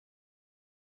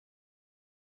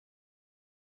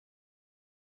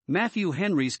Matthew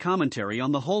Henry's Commentary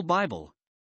on the Whole Bible.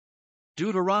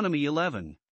 Deuteronomy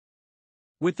 11.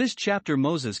 With this chapter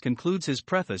Moses concludes his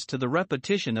preface to the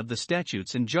repetition of the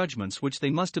statutes and judgments which they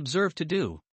must observe to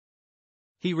do.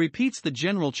 He repeats the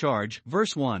general charge,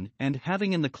 verse 1, and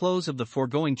having in the close of the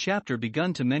foregoing chapter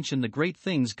begun to mention the great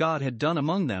things God had done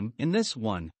among them, in this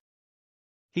one,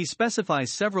 he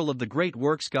specifies several of the great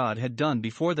works God had done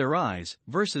before their eyes,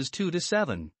 verses 2 to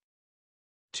 7.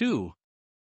 2.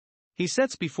 He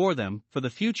sets before them, for the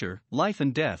future, life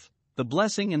and death, the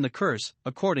blessing and the curse,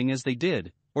 according as they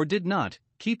did, or did not,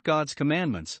 keep God's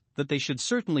commandments, that they should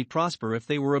certainly prosper if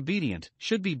they were obedient,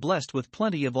 should be blessed with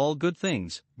plenty of all good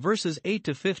things, verses 8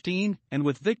 to 15, and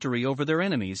with victory over their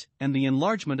enemies, and the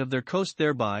enlargement of their coast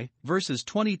thereby, verses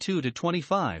 22 to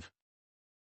 25.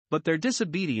 But their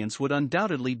disobedience would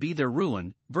undoubtedly be their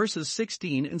ruin, verses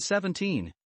 16 and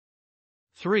 17.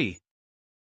 3.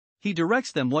 He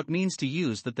directs them what means to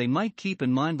use that they might keep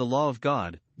in mind the law of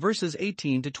God, verses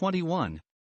 18 to 21.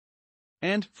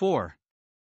 And 4.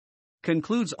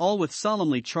 Concludes all with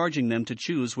solemnly charging them to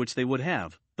choose which they would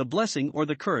have, the blessing or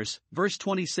the curse, verse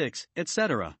 26,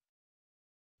 etc.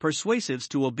 Persuasives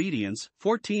to obedience,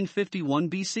 1451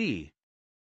 BC.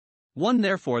 1.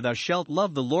 Therefore thou shalt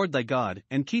love the Lord thy God,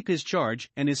 and keep his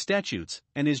charge, and his statutes,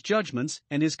 and his judgments,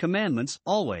 and his commandments,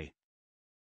 alway.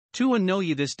 2. And know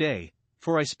ye this day,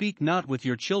 for I speak not with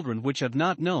your children which have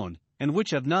not known, and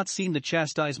which have not seen the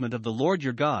chastisement of the Lord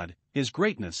your God, his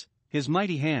greatness, his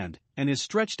mighty hand, and his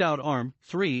stretched out arm,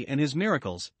 3. And his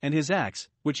miracles, and his acts,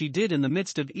 which he did in the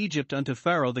midst of Egypt unto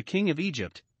Pharaoh the king of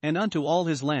Egypt, and unto all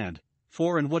his land,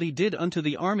 4. And what he did unto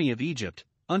the army of Egypt,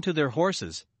 unto their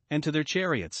horses, and to their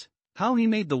chariots, how he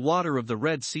made the water of the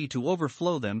Red Sea to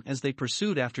overflow them as they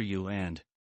pursued after you, and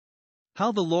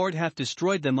how the Lord hath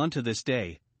destroyed them unto this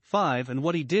day, 5. And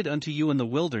what he did unto you in the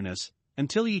wilderness,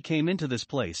 until ye came into this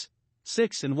place,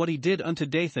 6. And what he did unto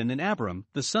Dathan and Abiram,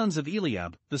 the sons of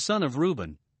Eliab, the son of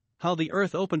Reuben, how the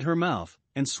earth opened her mouth,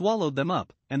 and swallowed them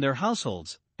up, and their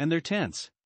households, and their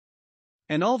tents,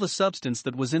 and all the substance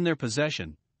that was in their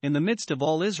possession, in the midst of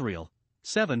all Israel.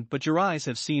 7. But your eyes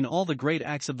have seen all the great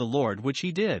acts of the Lord which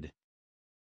he did.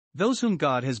 Those whom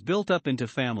God has built up into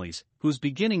families, whose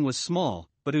beginning was small,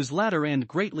 but whose latter end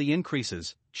greatly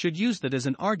increases, should use that as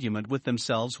an argument with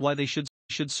themselves why they should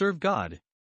serve God.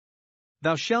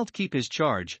 Thou shalt keep his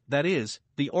charge, that is,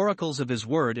 the oracles of his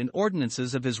word and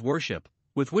ordinances of his worship,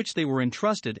 with which they were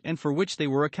entrusted and for which they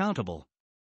were accountable.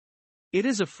 It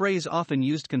is a phrase often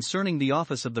used concerning the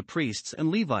office of the priests and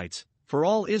Levites, for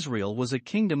all Israel was a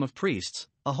kingdom of priests,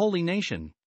 a holy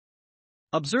nation.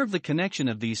 Observe the connection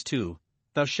of these two.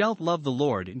 Thou shalt love the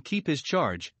Lord and keep his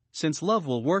charge, since love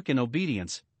will work in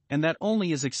obedience, and that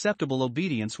only is acceptable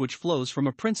obedience which flows from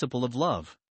a principle of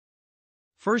love.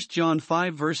 1 John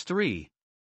 5 verse 3.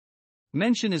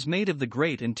 Mention is made of the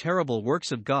great and terrible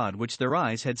works of God which their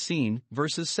eyes had seen,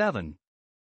 verses 7.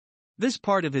 This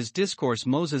part of his discourse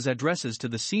Moses addresses to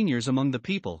the seniors among the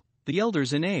people, the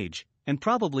elders in age, and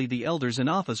probably the elders in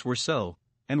office were so,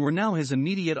 and were now his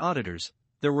immediate auditors.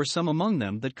 There were some among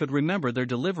them that could remember their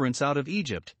deliverance out of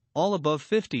Egypt, all above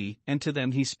 50, and to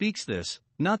them he speaks this,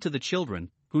 not to the children,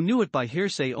 who knew it by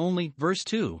hearsay only, verse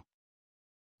 2.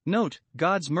 Note,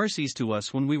 God's mercies to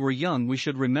us when we were young we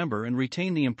should remember and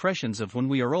retain the impressions of when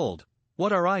we are old.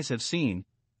 What our eyes have seen,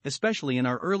 especially in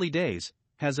our early days,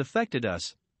 has affected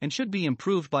us, and should be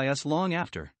improved by us long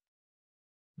after.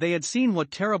 They had seen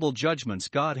what terrible judgments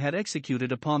God had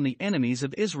executed upon the enemies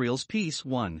of Israel's peace.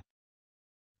 1.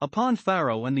 Upon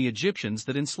Pharaoh and the Egyptians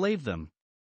that enslaved them.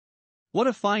 What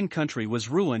a fine country was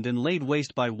ruined and laid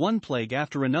waste by one plague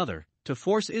after another, to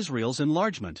force Israel's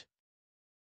enlargement.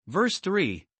 Verse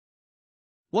 3.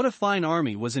 What a fine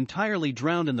army was entirely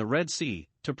drowned in the Red Sea,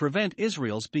 to prevent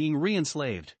Israel's being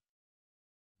re-enslaved.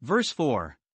 Verse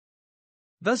 4.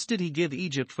 Thus did he give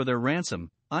Egypt for their ransom,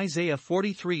 Isaiah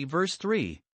 43 verse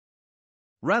 3.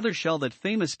 Rather shall that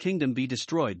famous kingdom be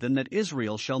destroyed than that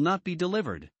Israel shall not be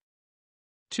delivered.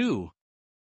 2.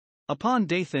 Upon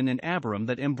Dathan and Abiram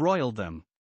that embroiled them.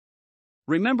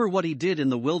 Remember what he did in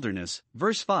the wilderness,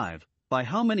 verse 5, by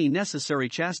how many necessary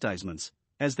chastisements,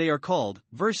 as they are called,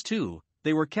 verse 2,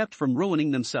 they were kept from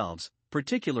ruining themselves,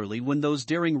 particularly when those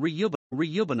daring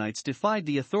Reubenites defied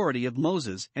the authority of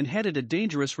Moses and headed a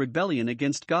dangerous rebellion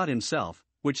against God himself,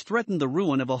 which threatened the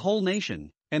ruin of a whole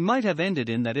nation, and might have ended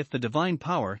in that if the divine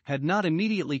power had not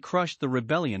immediately crushed the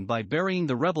rebellion by burying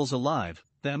the rebels alive,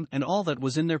 them and all that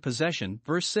was in their possession,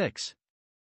 verse 6.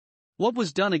 What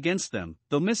was done against them,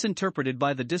 though misinterpreted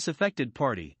by the disaffected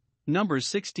party, Numbers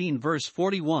 16 verse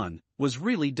 41, was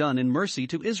really done in mercy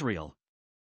to Israel.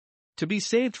 To be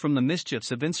saved from the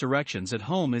mischiefs of insurrections at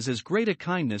home is as great a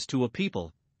kindness to a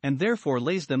people, and therefore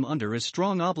lays them under as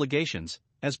strong obligations,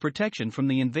 as protection from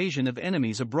the invasion of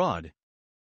enemies abroad.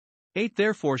 8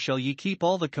 Therefore shall ye keep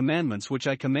all the commandments which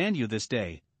I command you this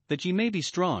day, that ye may be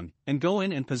strong, and go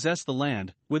in and possess the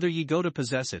land, whither ye go to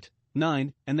possess it.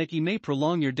 9 And that ye may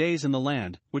prolong your days in the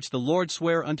land, which the Lord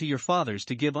sware unto your fathers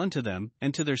to give unto them,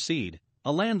 and to their seed,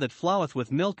 a land that floweth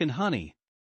with milk and honey.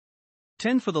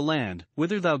 10 For the land,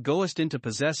 whither thou goest in to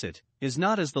possess it, is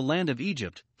not as the land of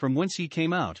Egypt, from whence ye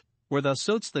came out, where thou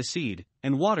sowedst thy seed,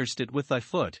 and waterest it with thy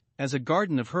foot, as a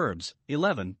garden of herbs.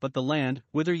 11 But the land,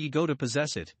 whither ye go to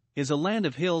possess it, is a land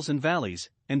of hills and valleys,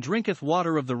 and drinketh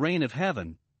water of the rain of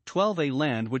heaven. 12 A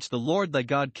land which the Lord thy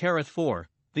God careth for,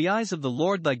 the eyes of the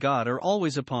Lord thy God are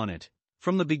always upon it,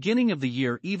 from the beginning of the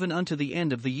year even unto the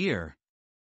end of the year.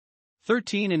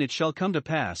 13 And it shall come to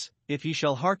pass, if ye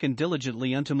shall hearken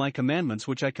diligently unto my commandments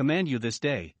which I command you this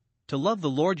day, to love the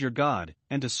Lord your God,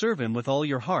 and to serve him with all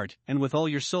your heart, and with all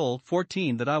your soul.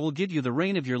 14 That I will give you the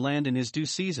rain of your land in his due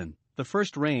season, the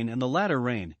first rain and the latter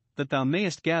rain, that thou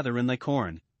mayest gather in thy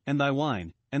corn, and thy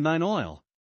wine, and thine oil.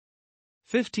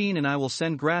 15 And I will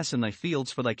send grass in thy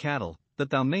fields for thy cattle, that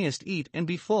thou mayest eat and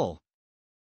be full.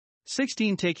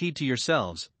 16 Take heed to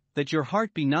yourselves, that your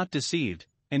heart be not deceived,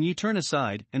 and ye turn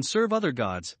aside, and serve other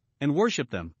gods, and worship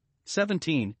them.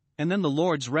 17 And then the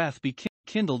Lord's wrath be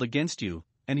kindled against you,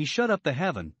 and he shut up the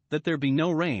heaven, that there be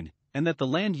no rain, and that the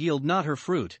land yield not her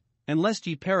fruit, and lest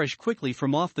ye perish quickly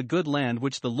from off the good land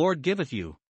which the Lord giveth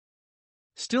you.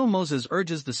 Still Moses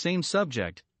urges the same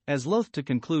subject, as loath to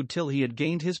conclude till he had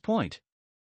gained his point.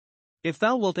 If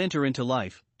thou wilt enter into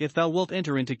life, if thou wilt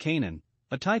enter into Canaan,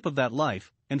 a type of that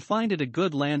life, and find it a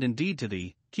good land indeed to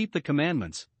thee, keep the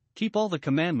commandments, keep all the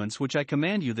commandments which I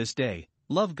command you this day,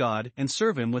 love God and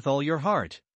serve him with all your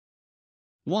heart.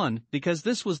 1 Because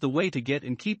this was the way to get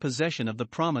and keep possession of the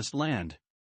promised land.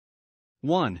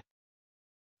 1.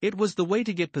 It was the way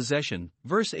to get possession,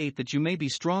 verse 8 that you may be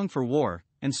strong for war,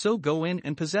 and so go in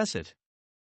and possess it.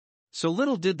 So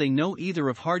little did they know either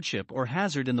of hardship or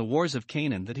hazard in the wars of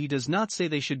Canaan that he does not say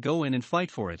they should go in and fight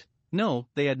for it. No,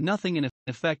 they had nothing in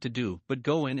effect to do but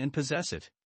go in and possess it.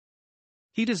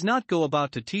 He does not go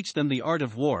about to teach them the art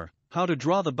of war, how to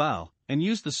draw the bow, and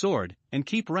use the sword, and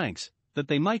keep ranks, that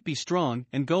they might be strong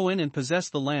and go in and possess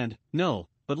the land. No,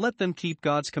 but let them keep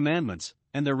God's commandments,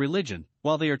 and their religion,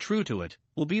 while they are true to it,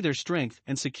 will be their strength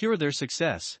and secure their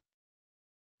success.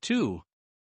 2.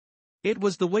 It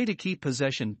was the way to keep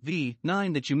possession, v.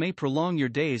 9 that you may prolong your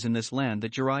days in this land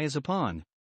that your eye is upon.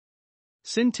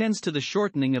 Sin tends to the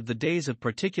shortening of the days of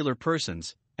particular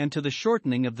persons, and to the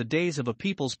shortening of the days of a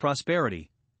people's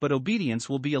prosperity, but obedience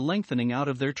will be a lengthening out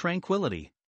of their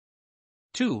tranquility.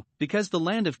 2. Because the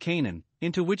land of Canaan,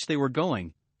 into which they were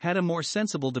going, had a more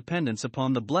sensible dependence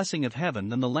upon the blessing of heaven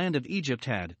than the land of Egypt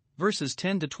had, verses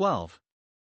 10 to 12.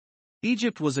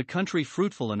 Egypt was a country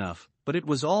fruitful enough, but it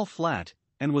was all flat,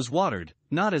 and was watered,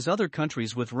 not as other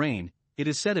countries with rain. It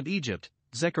is said of Egypt,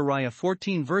 Zechariah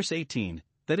 14 verse 18,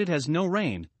 that it has no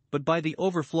rain, but by the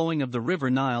overflowing of the river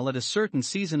Nile at a certain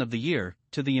season of the year,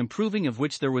 to the improving of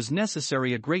which there was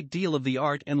necessary a great deal of the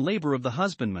art and labor of the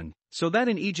husbandman, so that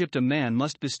in Egypt a man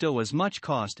must bestow as much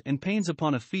cost and pains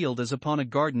upon a field as upon a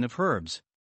garden of herbs.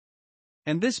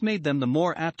 And this made them the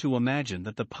more apt to imagine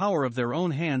that the power of their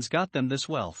own hands got them this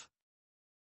wealth.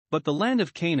 But the land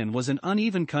of Canaan was an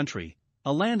uneven country,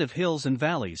 a land of hills and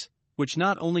valleys, which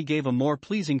not only gave a more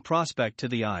pleasing prospect to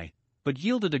the eye, but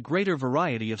yielded a greater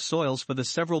variety of soils for the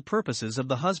several purposes of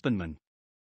the husbandman.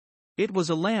 It was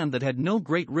a land that had no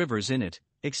great rivers in it,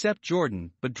 except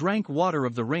Jordan, but drank water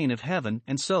of the rain of heaven,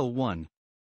 and so 1.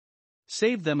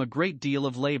 Saved them a great deal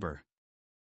of labor.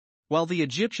 While the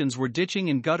Egyptians were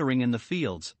ditching and guttering in the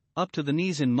fields, up to the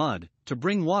knees in mud, to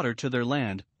bring water to their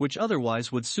land, which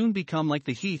otherwise would soon become like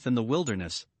the heath in the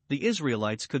wilderness, the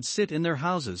Israelites could sit in their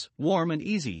houses, warm and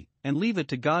easy, and leave it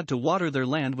to God to water their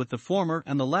land with the former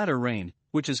and the latter rain,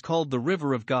 which is called the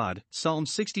river of God, Psalm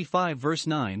 65 verse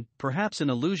 9, perhaps in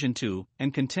allusion to,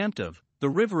 and contempt of, the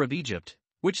river of Egypt,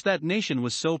 which that nation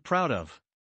was so proud of.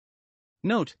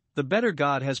 Note, the better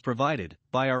God has provided,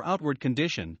 by our outward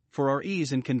condition, for our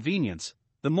ease and convenience,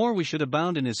 the more we should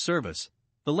abound in his service,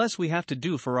 the less we have to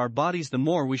do for our bodies the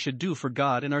more we should do for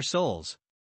God in our souls.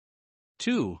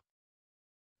 2.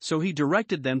 So he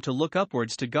directed them to look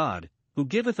upwards to God, who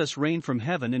giveth us rain from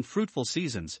heaven in fruitful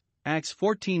seasons, Acts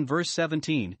 14 verse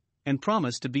 17, and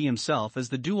promised to be himself as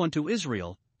the dew unto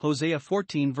Israel, Hosea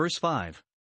 14 verse 5.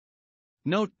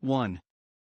 Note 1.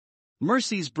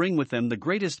 Mercies bring with them the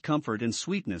greatest comfort and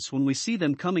sweetness when we see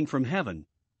them coming from heaven,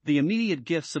 the immediate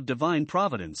gifts of divine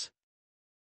providence.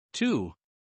 2.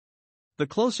 The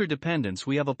closer dependence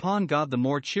we have upon God, the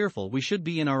more cheerful we should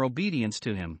be in our obedience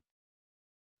to him.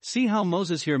 See how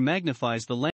Moses here magnifies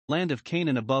the land of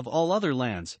Canaan above all other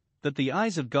lands, that the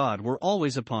eyes of God were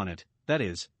always upon it, that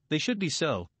is, they should be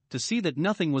so, to see that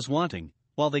nothing was wanting,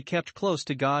 while they kept close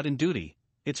to God in duty.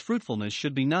 Its fruitfulness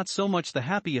should be not so much the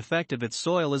happy effect of its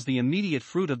soil as the immediate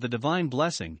fruit of the divine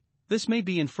blessing. This may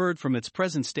be inferred from its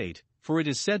present state, for it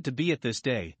is said to be at this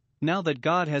day, now that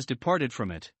God has departed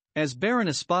from it, as barren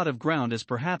a spot of ground as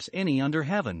perhaps any under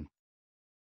heaven.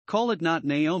 Call it not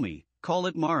Naomi, call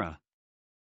it Mara.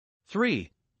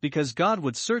 3. Because God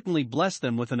would certainly bless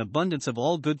them with an abundance of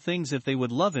all good things if they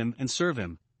would love Him and serve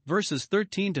Him. Verses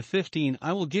 13 to 15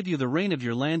 I will give you the rain of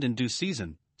your land in due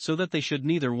season, so that they should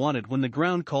neither want it when the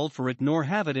ground called for it nor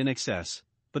have it in excess,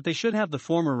 but they should have the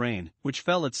former rain, which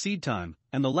fell at seed time,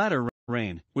 and the latter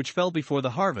rain, which fell before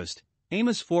the harvest.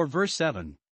 Amos 4 verse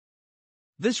 7.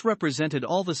 This represented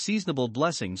all the seasonable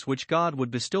blessings which God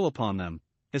would bestow upon them,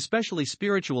 especially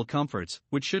spiritual comforts,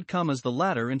 which should come as the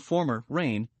latter and former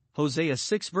rain. Hosea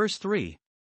 6 verse 3.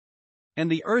 And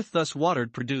the earth thus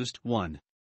watered produced 1.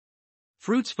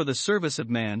 Fruits for the service of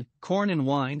man, corn and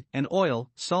wine, and oil,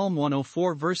 Psalm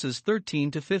 104 verses 13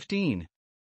 to 15.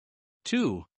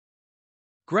 2.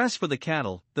 Grass for the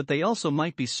cattle, that they also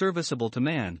might be serviceable to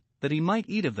man, that he might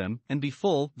eat of them, and be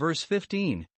full, verse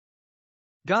 15.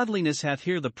 Godliness hath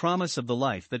here the promise of the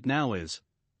life that now is,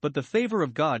 but the favor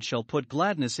of God shall put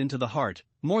gladness into the heart,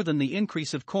 more than the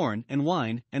increase of corn and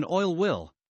wine and oil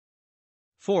will.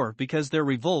 4. Because their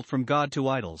revolt from God to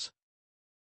idols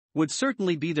would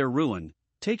certainly be their ruin.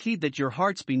 Take heed that your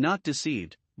hearts be not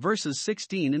deceived, verses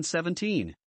 16 and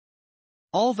 17.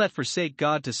 All that forsake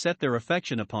God to set their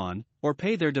affection upon, or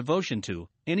pay their devotion to,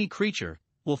 any creature,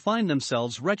 will find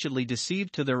themselves wretchedly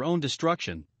deceived to their own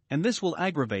destruction, and this will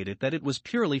aggravate it that it was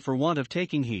purely for want of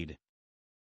taking heed.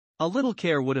 A little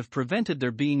care would have prevented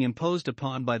their being imposed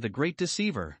upon by the great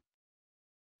deceiver.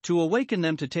 To awaken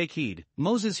them to take heed,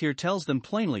 Moses here tells them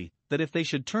plainly that if they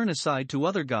should turn aside to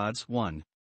other gods, 1.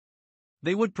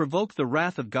 They would provoke the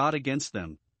wrath of God against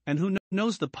them, and who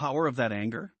knows the power of that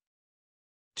anger?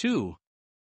 2.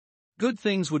 Good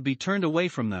things would be turned away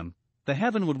from them, the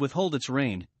heaven would withhold its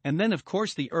rain, and then of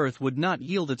course the earth would not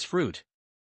yield its fruit.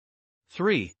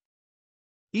 3.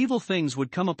 Evil things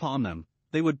would come upon them,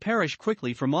 they would perish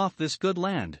quickly from off this good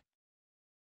land.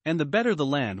 And the better the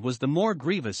land was, the more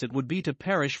grievous it would be to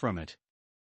perish from it.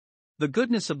 The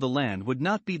goodness of the land would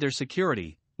not be their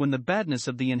security, when the badness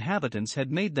of the inhabitants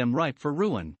had made them ripe for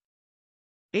ruin.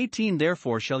 18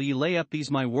 Therefore shall ye lay up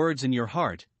these my words in your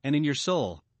heart, and in your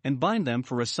soul, and bind them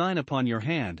for a sign upon your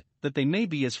hand, that they may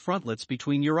be as frontlets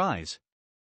between your eyes.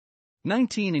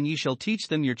 19 And ye shall teach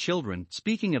them your children,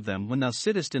 speaking of them when thou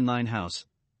sittest in thine house,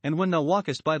 and when thou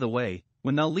walkest by the way,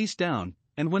 when thou liest down,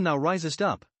 and when thou risest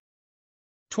up.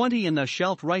 20 And thou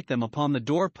shalt write them upon the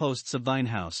door posts of thine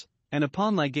house, and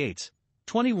upon thy gates.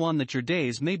 21 That your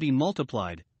days may be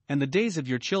multiplied, and the days of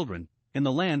your children, in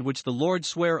the land which the Lord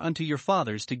sware unto your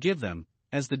fathers to give them,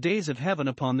 as the days of heaven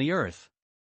upon the earth.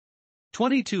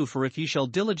 22 For if ye shall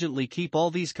diligently keep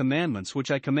all these commandments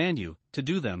which I command you, to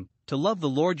do them, to love the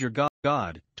Lord your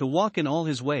God, to walk in all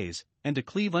his ways, and to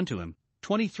cleave unto him.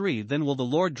 23 Then will the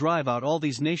Lord drive out all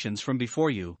these nations from before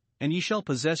you, and ye shall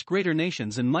possess greater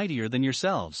nations and mightier than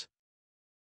yourselves.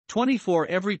 24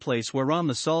 Every place whereon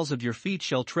the soles of your feet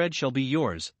shall tread shall be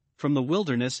yours, from the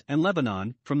wilderness and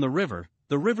Lebanon, from the river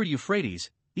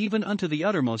Euphrates, even unto the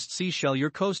uttermost sea shall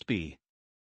your coast be.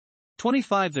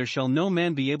 25 There shall no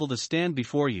man be able to stand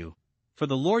before you, for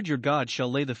the Lord your God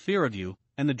shall lay the fear of you,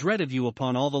 and the dread of you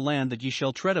upon all the land that ye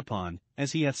shall tread upon,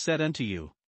 as he hath said unto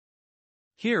you.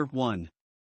 Here, 1.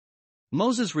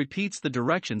 Moses repeats the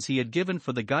directions he had given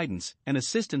for the guidance and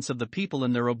assistance of the people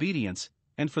in their obedience,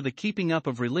 and for the keeping up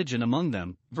of religion among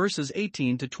them, verses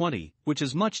 18 to 20, which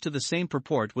is much to the same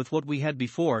purport with what we had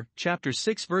before, chapter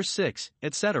 6 verse 6,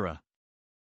 etc.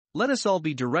 Let us all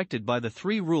be directed by the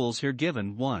 3 rules here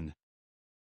given. 1.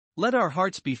 Let our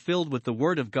hearts be filled with the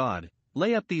Word of God.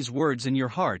 Lay up these words in your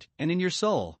heart and in your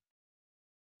soul.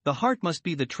 The heart must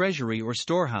be the treasury or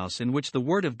storehouse in which the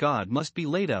Word of God must be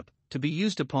laid up, to be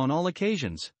used upon all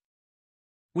occasions.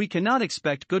 We cannot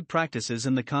expect good practices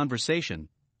in the conversation,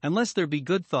 unless there be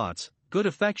good thoughts, good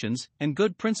affections, and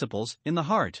good principles in the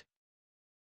heart.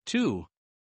 2.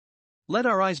 Let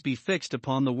our eyes be fixed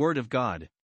upon the Word of God.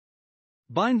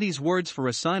 Bind these words for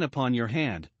a sign upon your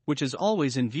hand, which is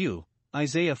always in view,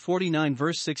 Isaiah 49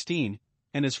 verse 16,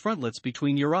 and as frontlets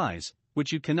between your eyes,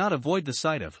 which you cannot avoid the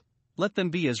sight of. Let them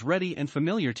be as ready and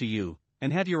familiar to you,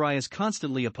 and have your eyes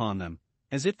constantly upon them,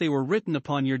 as if they were written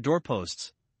upon your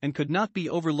doorposts, and could not be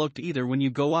overlooked either when you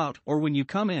go out or when you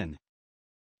come in.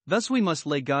 Thus we must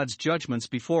lay God's judgments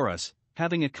before us,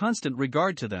 having a constant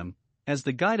regard to them, as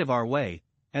the guide of our way,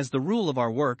 as the rule of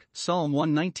our work, Psalm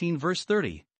 119 verse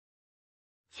 30.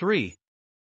 3.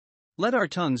 Let our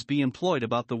tongues be employed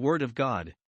about the word of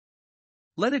God.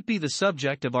 Let it be the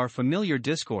subject of our familiar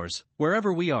discourse,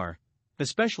 wherever we are,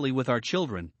 especially with our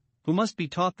children, who must be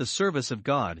taught the service of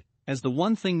God, as the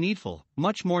one thing needful,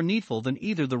 much more needful than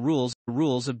either the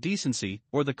rules of decency,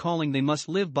 or the calling they must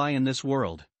live by in this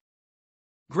world.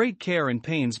 Great care and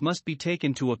pains must be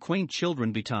taken to acquaint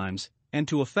children betimes, and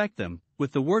to affect them,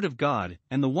 with the word of God,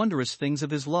 and the wondrous things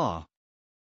of his law.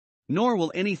 Nor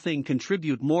will anything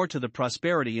contribute more to the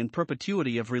prosperity and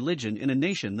perpetuity of religion in a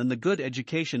nation than the good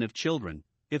education of children.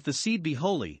 If the seed be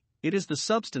holy, it is the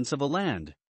substance of a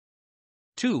land.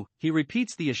 2. He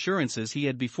repeats the assurances he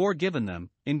had before given them,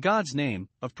 in God's name,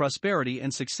 of prosperity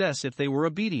and success if they were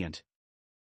obedient.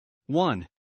 1.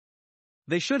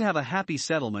 They should have a happy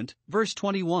settlement, verse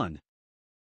 21.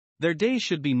 Their days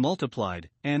should be multiplied,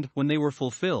 and, when they were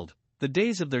fulfilled, the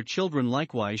days of their children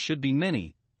likewise should be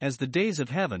many, as the days of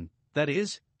heaven, that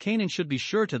is, Canaan should be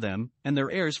sure to them, and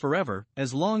their heirs forever,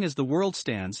 as long as the world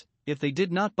stands, if they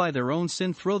did not by their own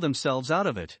sin throw themselves out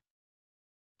of it.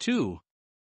 2.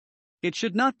 It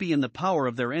should not be in the power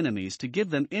of their enemies to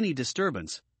give them any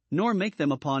disturbance, nor make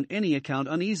them upon any account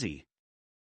uneasy.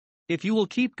 If you will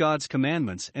keep God's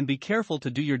commandments and be careful to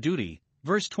do your duty,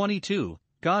 verse 22,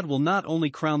 God will not only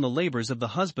crown the labors of the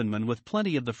husbandman with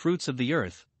plenty of the fruits of the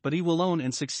earth, but he will own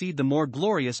and succeed the more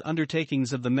glorious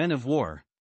undertakings of the men of war.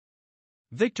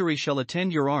 Victory shall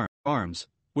attend your arms,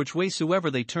 which way soever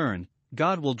they turn.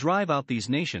 God will drive out these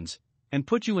nations, and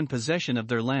put you in possession of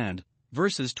their land,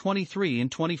 verses 23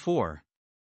 and 24.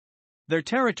 Their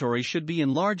territory should be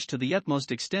enlarged to the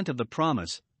utmost extent of the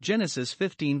promise, Genesis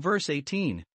 15 verse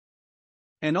 18.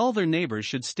 And all their neighbors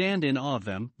should stand in awe of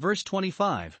them, verse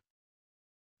 25.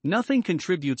 Nothing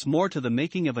contributes more to the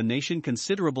making of a nation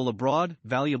considerable abroad,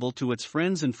 valuable to its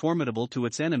friends and formidable to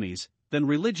its enemies, than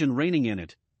religion reigning in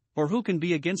it, or who can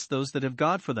be against those that have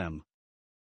God for them?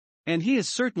 And he is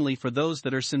certainly for those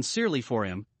that are sincerely for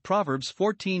him, Proverbs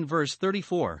 14 verse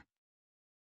 34.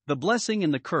 The blessing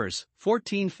and the curse,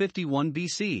 1451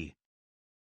 BC.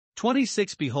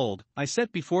 26 Behold, I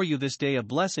set before you this day a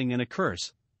blessing and a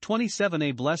curse. 27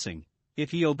 A blessing,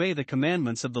 if ye obey the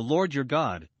commandments of the Lord your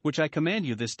God, which I command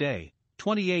you this day.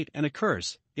 28 And a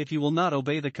curse, if ye will not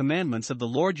obey the commandments of the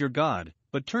Lord your God,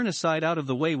 but turn aside out of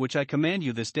the way which I command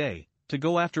you this day, to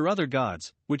go after other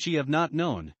gods, which ye have not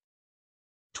known.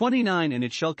 29 And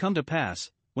it shall come to pass,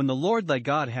 when the Lord thy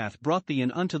God hath brought thee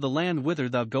in unto the land whither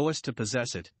thou goest to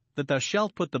possess it, that thou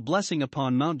shalt put the blessing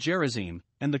upon Mount Gerizim,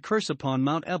 and the curse upon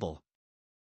Mount Ebal.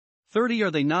 30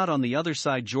 Are they not on the other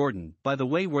side Jordan, by the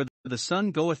way where the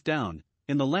sun goeth down,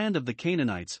 in the land of the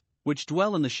Canaanites, which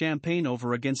dwell in the champaign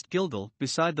over against Gilgal,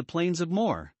 beside the plains of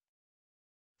Moor?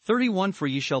 31 For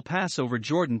ye shall pass over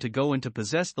Jordan to go and to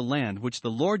possess the land which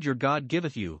the Lord your God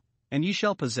giveth you, and ye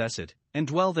shall possess it, and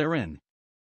dwell therein.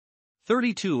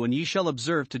 32 And ye shall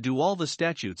observe to do all the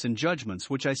statutes and judgments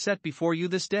which I set before you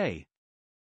this day.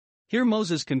 Here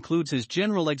Moses concludes his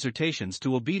general exhortations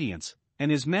to obedience, and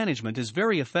his management is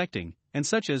very affecting, and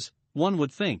such as, one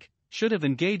would think, should have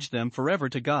engaged them forever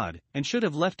to God, and should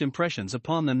have left impressions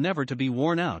upon them never to be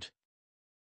worn out.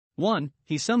 1.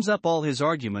 He sums up all his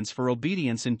arguments for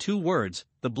obedience in 2 words,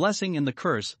 the blessing and the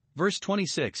curse, verse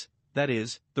 26, that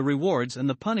is, the rewards and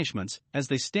the punishments, as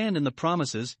they stand in the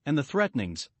promises and the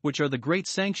threatenings, which are the great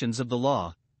sanctions of the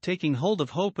law, taking hold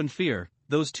of hope and fear,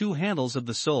 those 2 handles of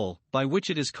the soul, by which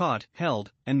it is caught,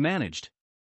 held, and managed.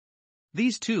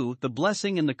 These 2, the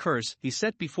blessing and the curse, he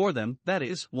set before them, that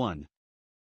is, 1.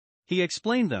 He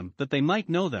explained them, that they might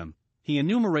know them. He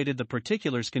enumerated the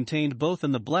particulars contained both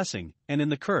in the blessing and in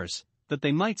the curse, that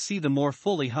they might see the more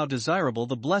fully how desirable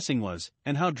the blessing was,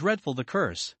 and how dreadful the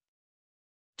curse.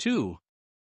 2.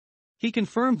 He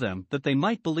confirmed them, that they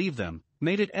might believe them,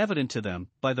 made it evident to them,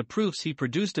 by the proofs he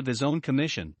produced of his own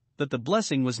commission, that the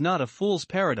blessing was not a fool's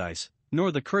paradise,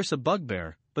 nor the curse a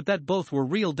bugbear, but that both were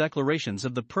real declarations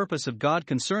of the purpose of God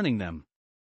concerning them.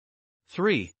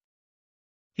 3.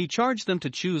 He charged them to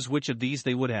choose which of these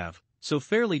they would have, so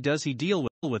fairly does he deal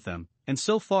with them, and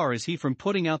so far is he from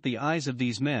putting out the eyes of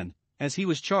these men, as he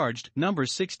was charged,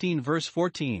 Numbers 16 verse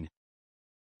 14.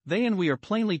 They and we are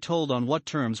plainly told on what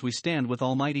terms we stand with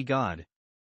Almighty God.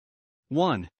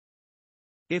 1.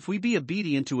 If we be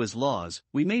obedient to his laws,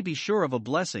 we may be sure of a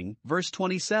blessing, verse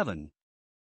 27.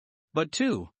 But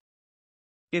 2.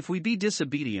 If we be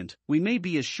disobedient, we may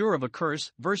be as sure of a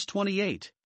curse, verse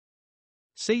 28.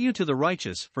 Say you to the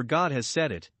righteous, for God has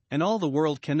said it, and all the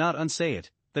world cannot unsay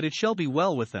it, that it shall be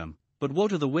well with them, but woe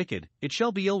to the wicked, it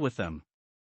shall be ill with them.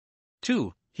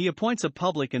 2. he appoints a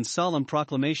public and solemn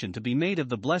proclamation to be made of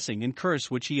the blessing and curse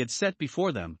which he had set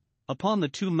before them, upon the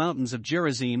two mountains of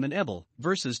Gerizim and Ebal,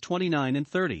 verses 29 and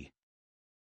 30.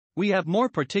 We have more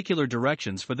particular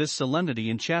directions for this solemnity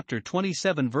in chapter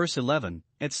 27 verse 11,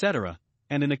 etc.,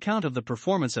 and an account of the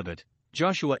performance of it,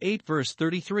 Joshua 8 verse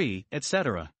 33,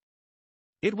 etc.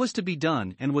 It was to be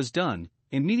done, and was done,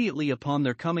 immediately upon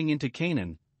their coming into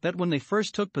Canaan, that when they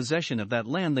first took possession of that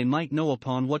land they might know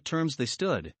upon what terms they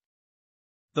stood.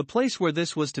 The place where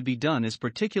this was to be done is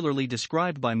particularly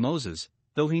described by Moses,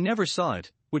 though he never saw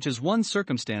it, which is one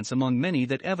circumstance among many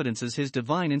that evidences his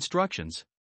divine instructions.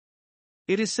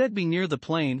 It is said be near the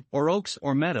plain, or oaks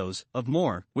or meadows, of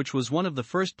Moreh, which was one of the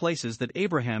first places that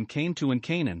Abraham came to in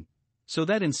Canaan, so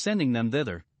that in sending them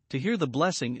thither, to hear the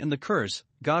blessing and the curse,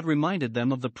 God reminded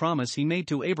them of the promise he made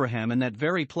to Abraham in that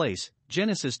very place,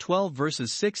 Genesis 12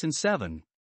 verses 6 and 7.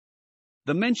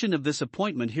 The mention of this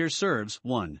appointment here serves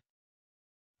 1.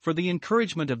 For the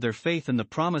encouragement of their faith in the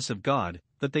promise of God,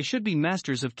 that they should be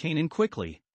masters of Canaan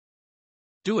quickly.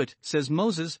 Do it, says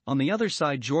Moses, on the other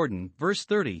side Jordan, verse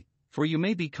 30, for you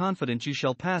may be confident you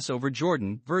shall pass over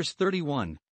Jordan, verse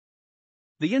 31.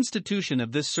 The institution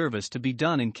of this service to be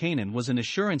done in Canaan was an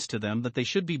assurance to them that they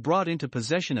should be brought into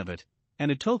possession of it,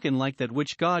 and a token like that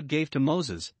which God gave to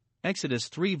Moses, Exodus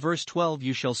 3 verse 12,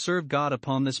 you shall serve God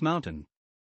upon this mountain.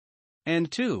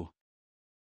 And 2.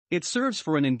 It serves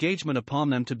for an engagement upon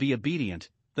them to be obedient,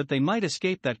 that they might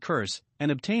escape that curse, and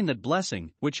obtain that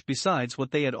blessing, which, besides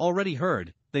what they had already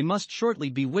heard, they must shortly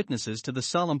be witnesses to the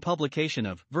solemn publication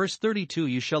of. Verse 32,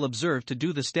 you shall observe to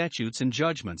do the statutes and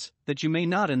judgments, that you may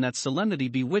not in that solemnity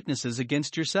be witnesses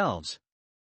against yourselves.